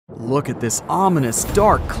Look at this ominous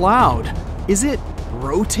dark cloud. Is it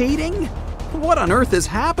rotating? What on earth is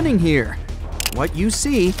happening here? What you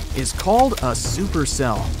see is called a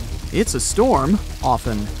supercell. It's a storm,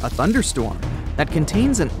 often a thunderstorm, that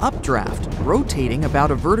contains an updraft rotating about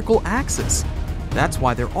a vertical axis. That's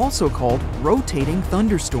why they're also called rotating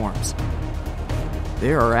thunderstorms.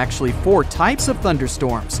 There are actually 4 types of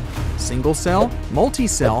thunderstorms: single cell,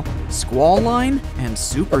 multicell, squall line, and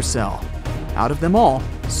supercell. Out of them all,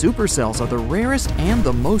 supercells are the rarest and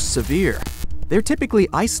the most severe. They're typically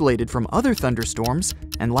isolated from other thunderstorms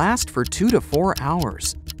and last for 2 to 4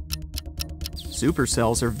 hours.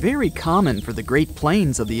 Supercells are very common for the Great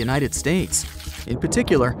Plains of the United States, in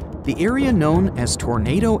particular, the area known as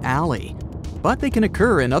Tornado Alley. But they can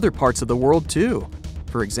occur in other parts of the world too.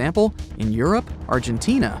 For example, in Europe,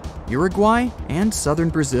 Argentina, Uruguay, and southern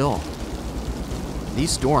Brazil.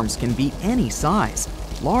 These storms can be any size,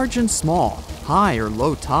 large and small, high or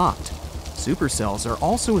low topped. Supercells are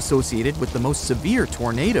also associated with the most severe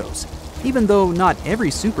tornadoes, even though not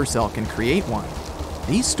every supercell can create one.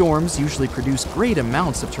 These storms usually produce great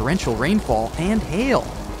amounts of torrential rainfall and hail,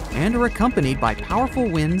 and are accompanied by powerful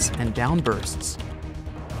winds and downbursts.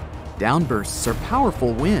 Downbursts are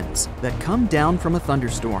powerful winds that come down from a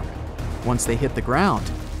thunderstorm. Once they hit the ground,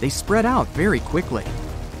 they spread out very quickly.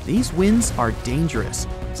 These winds are dangerous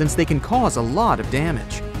since they can cause a lot of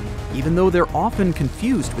damage. Even though they're often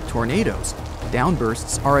confused with tornadoes,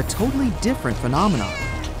 downbursts are a totally different phenomenon.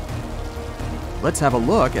 Let's have a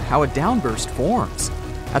look at how a downburst forms.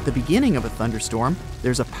 At the beginning of a thunderstorm,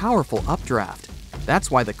 there's a powerful updraft. That's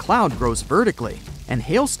why the cloud grows vertically, and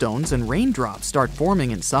hailstones and raindrops start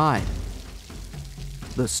forming inside.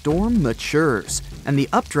 The storm matures, and the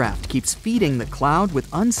updraft keeps feeding the cloud with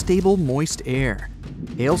unstable, moist air.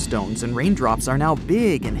 Hailstones and raindrops are now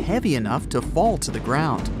big and heavy enough to fall to the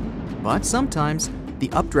ground. But sometimes,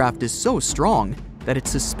 the updraft is so strong that it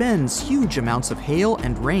suspends huge amounts of hail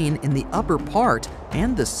and rain in the upper part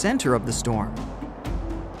and the center of the storm.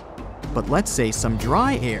 But let's say some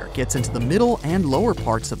dry air gets into the middle and lower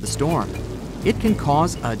parts of the storm. It can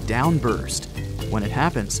cause a downburst. When it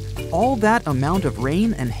happens, all that amount of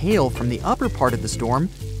rain and hail from the upper part of the storm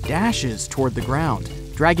dashes toward the ground,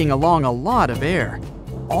 dragging along a lot of air.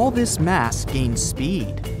 All this mass gains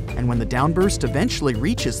speed, and when the downburst eventually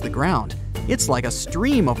reaches the ground, it's like a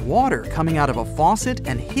stream of water coming out of a faucet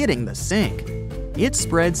and hitting the sink. It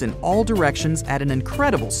spreads in all directions at an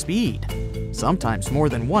incredible speed, sometimes more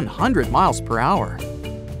than 100 miles per hour.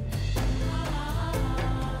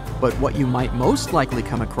 But what you might most likely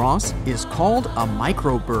come across is called a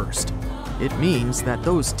microburst. It means that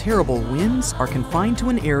those terrible winds are confined to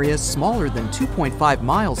an area smaller than 2.5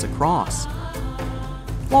 miles across.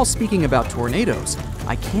 While speaking about tornadoes,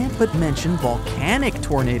 I can't but mention volcanic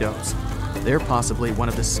tornadoes. They're possibly one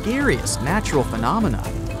of the scariest natural phenomena.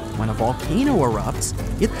 When a volcano erupts,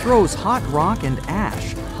 it throws hot rock and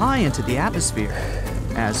ash high into the atmosphere.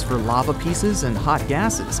 As for lava pieces and hot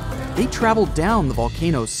gases, they travel down the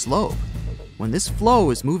volcano's slope. When this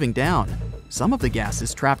flow is moving down, some of the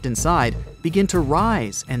gases trapped inside begin to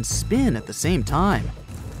rise and spin at the same time.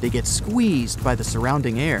 They get squeezed by the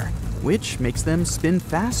surrounding air, which makes them spin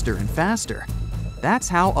faster and faster. That's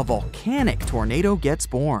how a volcanic tornado gets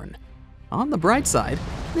born. On the bright side,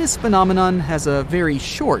 this phenomenon has a very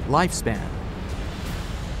short lifespan.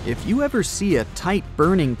 If you ever see a tight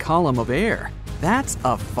burning column of air, that's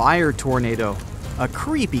a fire tornado, a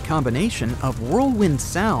creepy combination of whirlwind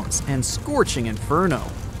sounds and scorching inferno.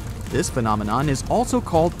 This phenomenon is also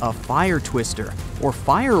called a fire twister or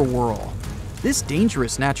fire whirl. This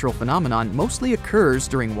dangerous natural phenomenon mostly occurs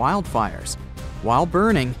during wildfires. While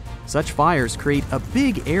burning, such fires create a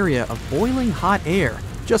big area of boiling hot air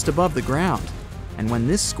just above the ground. And when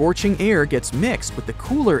this scorching air gets mixed with the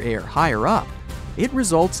cooler air higher up, it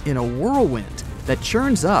results in a whirlwind that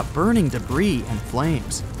churns up burning debris and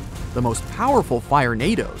flames. The most powerful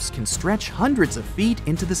firenados can stretch hundreds of feet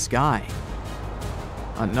into the sky.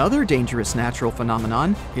 Another dangerous natural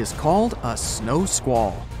phenomenon is called a snow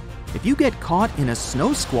squall. If you get caught in a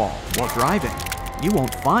snow squall while driving, you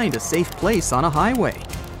won't find a safe place on a highway,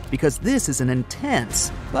 because this is an intense,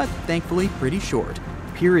 but thankfully pretty short,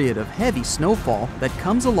 period of heavy snowfall that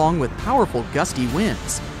comes along with powerful gusty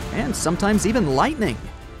winds, and sometimes even lightning.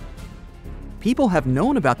 People have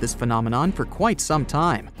known about this phenomenon for quite some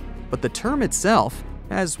time, but the term itself,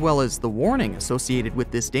 as well as the warning associated with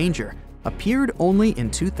this danger, appeared only in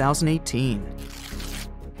 2018.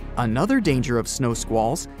 Another danger of snow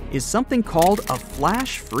squalls is something called a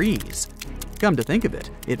flash freeze. Come to think of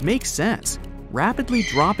it, it makes sense. Rapidly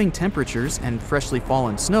dropping temperatures and freshly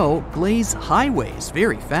fallen snow glaze highways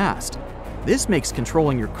very fast. This makes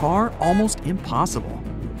controlling your car almost impossible.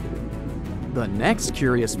 The next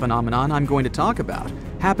curious phenomenon I'm going to talk about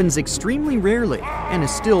happens extremely rarely and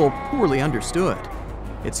is still poorly understood.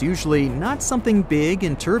 It's usually not something big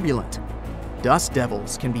and turbulent. Dust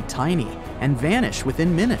devils can be tiny and vanish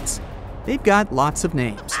within minutes. They've got lots of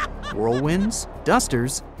names: whirlwinds,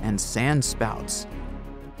 dusters, and sand spouts.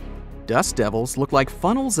 Dust devils look like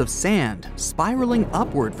funnels of sand spiraling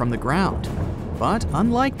upward from the ground. But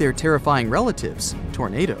unlike their terrifying relatives,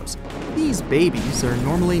 tornadoes, these babies are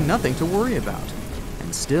normally nothing to worry about.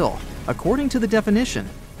 And still, according to the definition,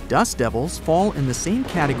 dust devils fall in the same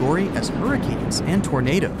category as hurricanes and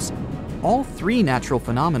tornadoes. All three natural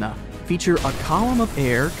phenomena feature a column of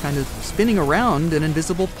air kind of spinning around an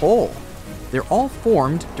invisible pole. They're all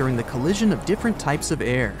formed during the collision of different types of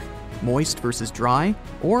air: moist versus dry,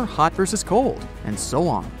 or hot versus cold, and so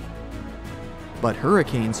on. But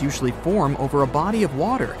hurricanes usually form over a body of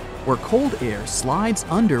water where cold air slides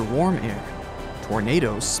under warm air.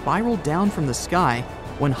 Tornadoes spiral down from the sky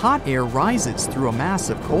when hot air rises through a mass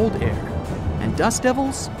of cold air, and dust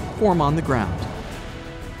devils form on the ground.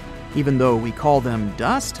 Even though we call them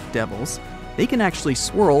dust devils, they can actually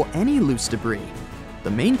swirl any loose debris. The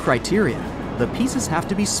main criteria: the pieces have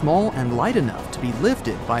to be small and light enough to be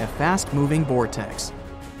lifted by a fast-moving vortex.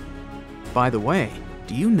 By the way,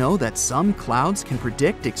 do you know that some clouds can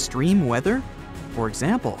predict extreme weather? For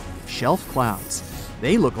example, shelf clouds.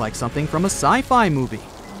 They look like something from a sci-fi movie.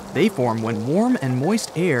 They form when warm and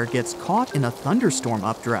moist air gets caught in a thunderstorm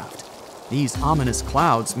updraft. These ominous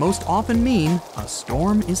clouds most often mean a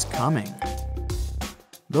storm is coming.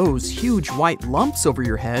 Those huge white lumps over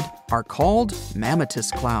your head are called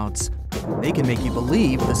mammatus clouds. They can make you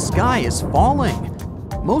believe the sky is falling.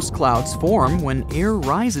 Most clouds form when air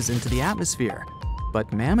rises into the atmosphere, but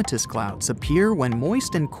mammatus clouds appear when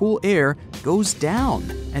moist and cool air goes down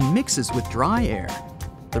and mixes with dry air.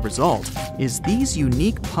 The result is these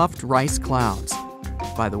unique puffed rice clouds.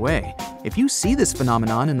 By the way, if you see this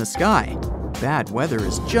phenomenon in the sky, bad weather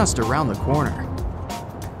is just around the corner.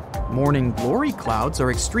 Morning glory clouds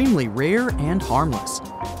are extremely rare and harmless.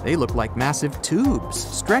 They look like massive tubes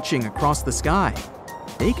stretching across the sky.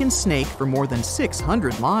 They can snake for more than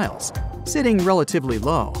 600 miles, sitting relatively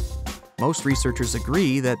low. Most researchers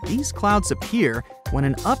agree that these clouds appear when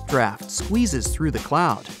an updraft squeezes through the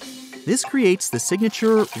cloud. This creates the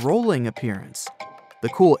signature rolling appearance. The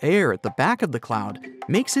cool air at the back of the cloud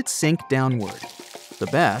makes it sink downward. The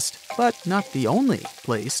best, but not the only,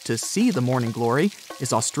 place to see the morning glory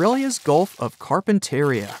is Australia's Gulf of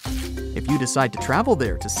Carpentaria. If you decide to travel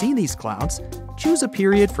there to see these clouds, choose a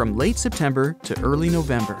period from late September to early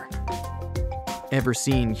November. Ever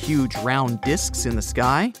seen huge round discs in the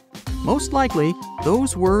sky? Most likely,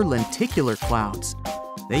 those were lenticular clouds.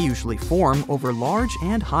 They usually form over large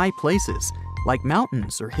and high places, like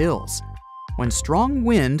mountains or hills. When strong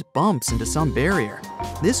wind bumps into some barrier,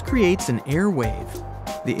 this creates an air wave.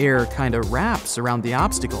 The air kind of wraps around the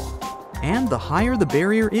obstacle, and the higher the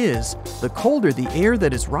barrier is, the colder the air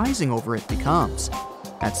that is rising over it becomes.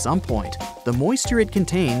 At some point, the moisture it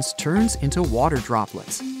contains turns into water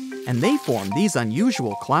droplets, and they form these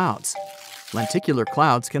unusual clouds. Lenticular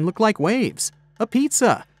clouds can look like waves, a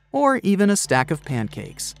pizza, or even a stack of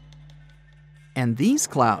pancakes. And these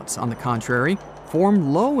clouds, on the contrary,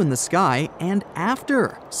 form low in the sky and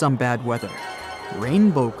after some bad weather.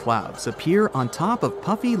 Rainbow clouds appear on top of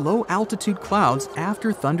puffy low-altitude clouds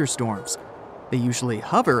after thunderstorms. They usually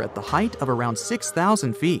hover at the height of around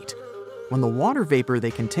 6,000 feet. When the water vapor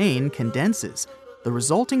they contain condenses, the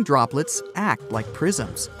resulting droplets act like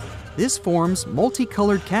prisms. This forms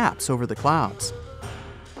multicolored caps over the clouds.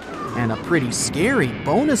 And a pretty scary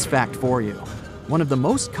bonus fact for you. One of the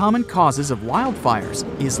most common causes of wildfires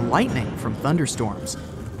is lightning from thunderstorms.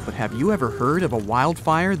 But have you ever heard of a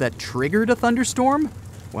wildfire that triggered a thunderstorm?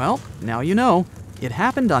 Well, now you know. It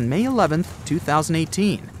happened on May 11,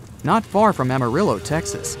 2018, not far from Amarillo,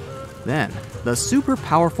 Texas. Then, the super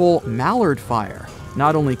powerful Mallard Fire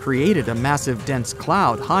not only created a massive dense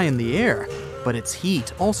cloud high in the air, but its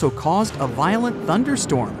heat also caused a violent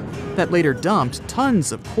thunderstorm that later dumped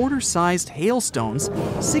tons of quarter-sized hailstones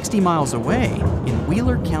 60 miles away in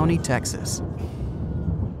Wheeler County, Texas.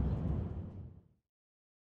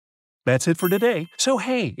 That's it for today. So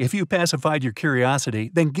hey, if you pacified your curiosity,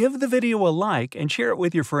 then give the video a like and share it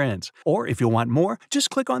with your friends. Or if you want more, just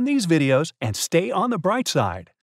click on these videos and stay on the bright side.